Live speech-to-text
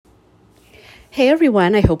Hey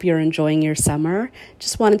everyone, I hope you're enjoying your summer.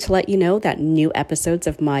 Just wanted to let you know that new episodes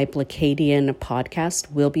of my Blacadian podcast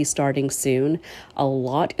will be starting soon. A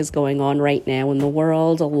lot is going on right now in the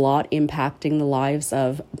world, a lot impacting the lives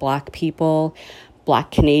of Black people, Black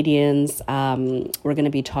Canadians. We're going to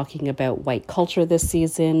be talking about white culture this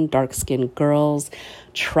season, dark-skinned girls,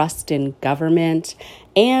 trust in government,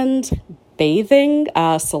 and bathing,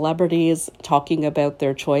 celebrities talking about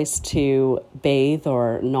their choice to bathe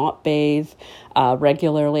or not bathe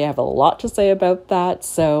regularly. I have a lot to say about that.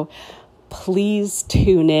 So please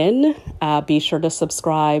tune in. Be sure to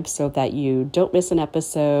subscribe so that you don't miss an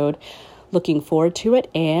episode. Looking forward to it.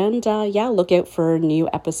 And look out for new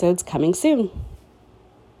episodes coming soon.